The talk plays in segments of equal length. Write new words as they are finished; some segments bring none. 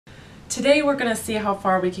Today we're going to see how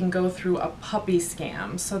far we can go through a puppy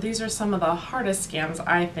scam. So these are some of the hardest scams,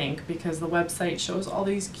 I think, because the website shows all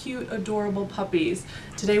these cute, adorable puppies.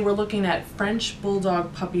 Today we're looking at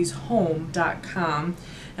FrenchBulldogPuppiesHome.com,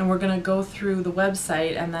 and we're going to go through the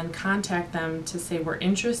website and then contact them to say we're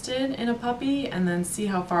interested in a puppy and then see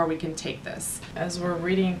how far we can take this. As we're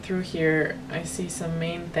reading through here, I see some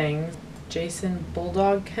main things. Jason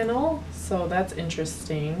Bulldog Kennel, so that's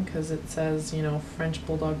interesting because it says, you know, French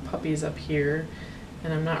Bulldog puppies up here,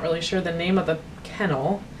 and I'm not really sure the name of the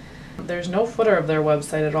kennel. There's no footer of their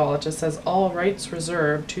website at all. It just says all rights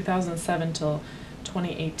reserved 2007 till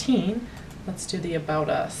 2018. Let's do the About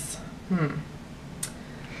Us.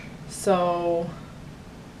 So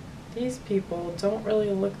these people don't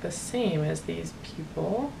really look the same as these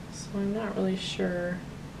people, so I'm not really sure.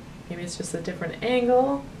 Maybe it's just a different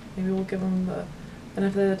angle. Maybe we'll give them the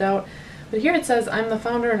benefit of the doubt. But here it says, I'm the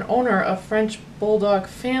founder and owner of French Bulldog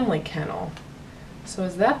Family Kennel. So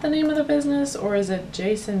is that the name of the business, or is it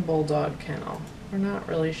Jason Bulldog Kennel? We're not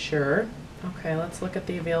really sure. Okay, let's look at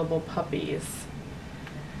the available puppies.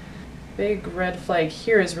 Big red flag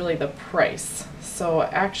here is really the price. So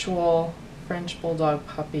actual French Bulldog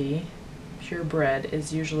puppy, purebred,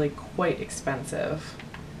 is usually quite expensive.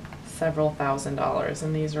 Several $1,000s,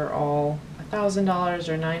 and these are all $1,000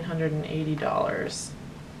 or $980.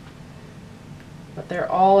 But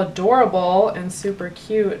they're all adorable and super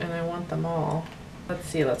cute, and I want them all. Let's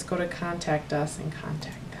see, let's go to Contact Us and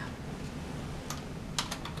contact them.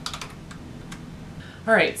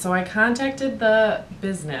 Alright, so I contacted the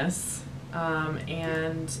business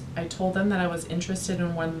and I told them that I was interested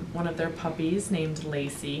in one of their puppies named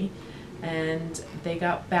Lacey, and they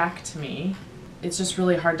got back to me. It's just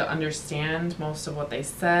really hard to understand most of what they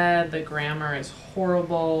said. The grammar is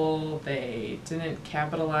horrible. They didn't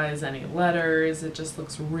capitalize any letters. It just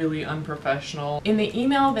looks really unprofessional. In the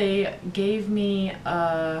email, they gave me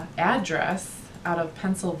an address out of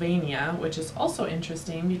Pennsylvania, which is also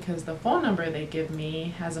interesting because the phone number they give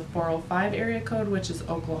me has a 405 area code, which is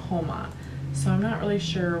Oklahoma. So I'm not really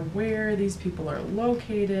sure where these people are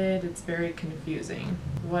located. It's very confusing.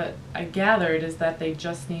 What I gathered is that they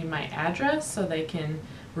just need my address so they can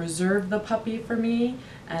reserve the puppy for me,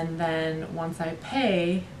 and then once I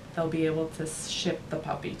pay, they'll be able to ship the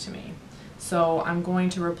puppy to me. So I'm going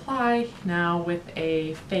to reply now with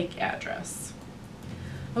a fake address.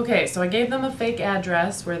 Okay, so I gave them a fake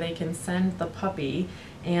address where they can send the puppy,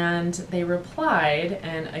 and they replied,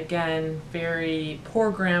 and again, very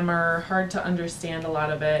poor grammar, hard to understand a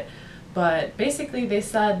lot of it, but basically they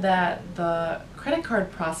said that the credit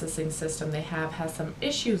card processing system they have has some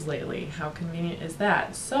issues lately. How convenient is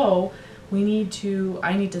that? So I need to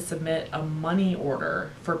submit a money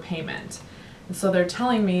order for payment. And so they're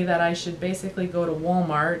telling me that I should basically go to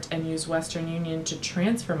Walmart and use Western Union to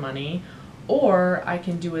transfer money, or I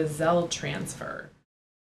can do a Zelle transfer.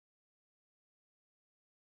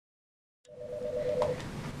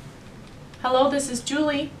 Hello, this is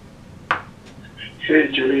Julie.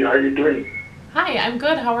 Hey Julie, how are you doing? Hi, I'm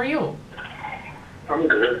good. How are you? I'm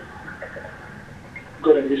good.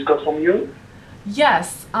 Got a missed call from you?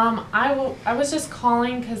 Yes, I was just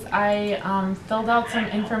calling because I filled out some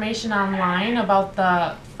information online about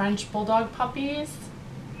the French Bulldog puppies.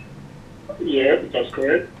 Yeah, that's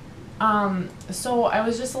correct. So I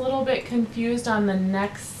was just a little bit confused on the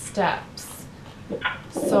next steps.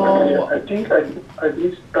 So I think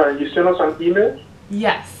you sent us an email?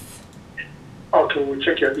 Yes. Okay, we'll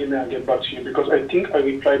check your email and get back to you, because I think I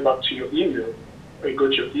replied back to your email. I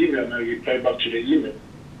got your email and I replied back to the email.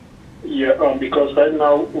 Yeah, because right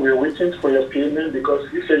now we're waiting for your payment, because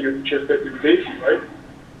you said you're interested in Lacey, right?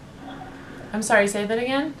 I'm sorry, say that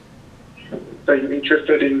again? Are you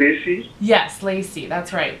interested in Lacey? Yes, Lacey,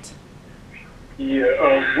 that's right.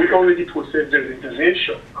 Yeah, we already processed the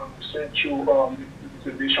reservation. We sent you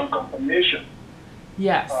reservation confirmation.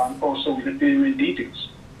 Yes. Also with the payment details.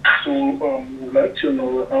 So we'd like to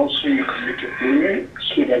know how soon you can make your payment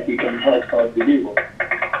so that we can have our delivery.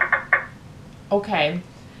 Okay.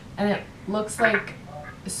 And it looks like,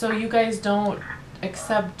 so you guys don't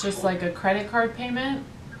accept just like a credit card payment?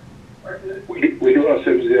 We do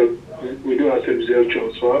accept Zelle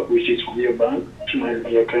transfer, which is from your bank to my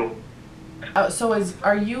account. So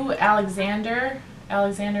are you Alexander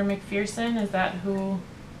McPherson? Is that who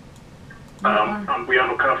you are? We are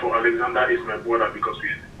looking for Alexander is my brother, because we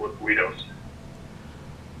both widows.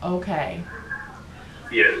 Okay.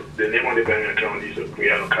 Yes, the name on the bank account is we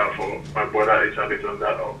are looking for. My brother is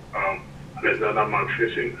Alexander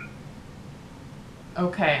McPherson.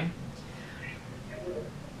 Okay.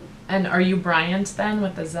 And are you Bryant then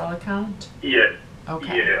with the Zelle account? Yeah.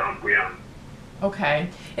 Okay. Yeah, we are. Okay.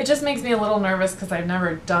 It just makes me a little nervous because I've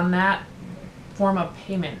never done that form of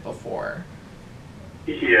payment before.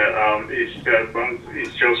 Yeah, it's bank.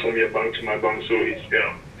 It's just from your bank to my bank, so it's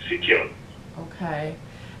secure. Okay.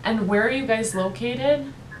 And where are you guys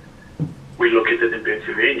located? We're located in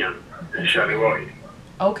Pennsylvania, in Charleroi.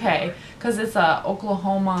 Okay, because it's a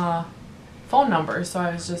Oklahoma phone number, so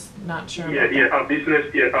I was just not sure. Yeah, about yeah.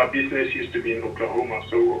 that. Our business used to be in Oklahoma,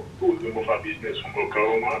 so we moved our business from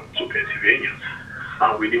Oklahoma to Pennsylvania,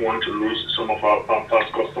 and we didn't want to lose some of our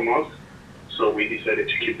past customers, so we decided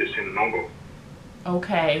to keep the same number.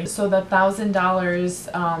 Okay, so the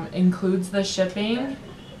 $1,000 includes the shipping?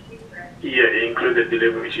 Yeah, it included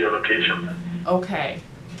delivery to your location. Okay.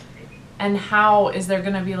 And how is there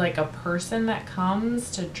going to be like a person that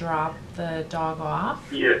comes to drop the dog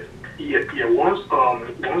off? Yeah. Once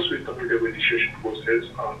we complete the registration process,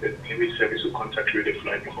 the delivery service will contact you with the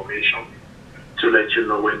flight information to let you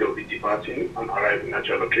know when they'll be departing and arriving at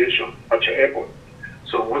your location, at your airport.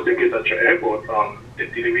 So once they get at your airport, the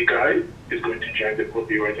delivery guy is going to drive the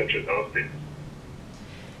puppy right at your doorstep.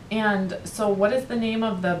 And so what is the name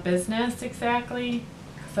of the business exactly?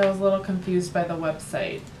 Because I was a little confused by the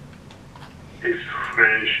website. It's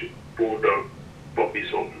French Bulldog Puppy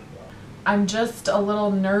Home. I'm just a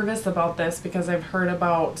little nervous about this because I've heard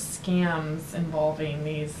about scams involving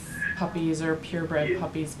these puppies or purebred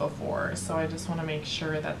puppies before. So I just want to make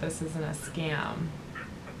sure that this isn't a scam.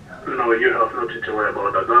 No, you have nothing to worry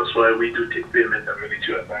about that. That's why we do take payment directly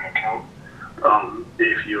to your bank account.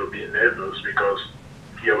 If you're being nervous, because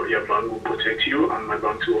your bank will protect you and my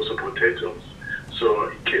bank will also protect us. So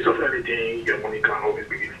in case of anything, your money can always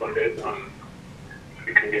be refunded and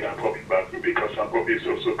you can get our puppy back, because our puppies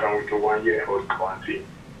also come with a 1 year health quarantine.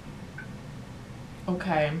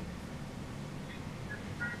 Okay.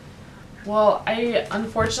 Well, I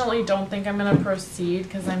unfortunately don't think I'm going to proceed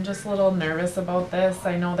because I'm just a little nervous about this.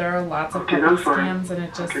 I know there are lots of puppy scams and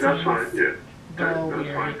it just seems that's fine. Yeah. that's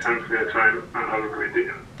weird. Fine. Thanks for your time and have a great day.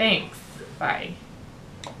 Thanks. Bye.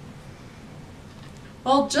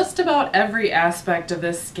 Well, just about every aspect of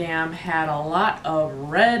this scam had a lot of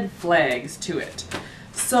red flags to it.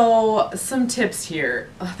 So, some tips here.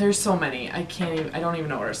 There's so many. I don't even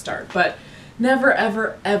know where to start. But never,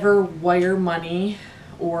 ever, ever wire money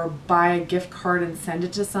or buy a gift card and send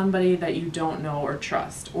it to somebody that you don't know or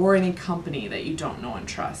trust, or any company that you don't know and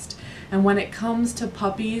trust. And when it comes to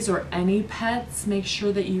puppies or any pets, make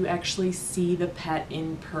sure that you actually see the pet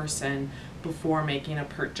in person before making a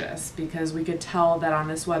purchase, because we could tell that on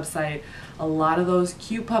this website a lot of those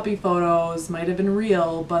cute puppy photos might have been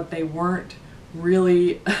real, but they weren't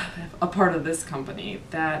really a part of this company.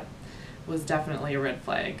 That was definitely a red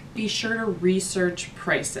flag. Be sure to research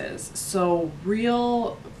prices. So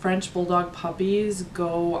real French Bulldog puppies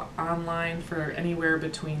go online for anywhere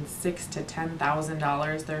between $6,000 to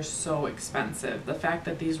 $10,000. They're so expensive. The fact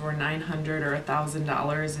that these were $900 or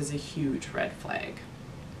 $1,000 is a huge red flag.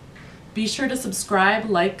 Be sure to subscribe,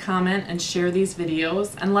 like, comment, and share these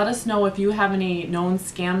videos, and let us know if you have any known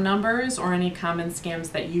scam numbers or any common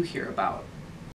scams that you hear about.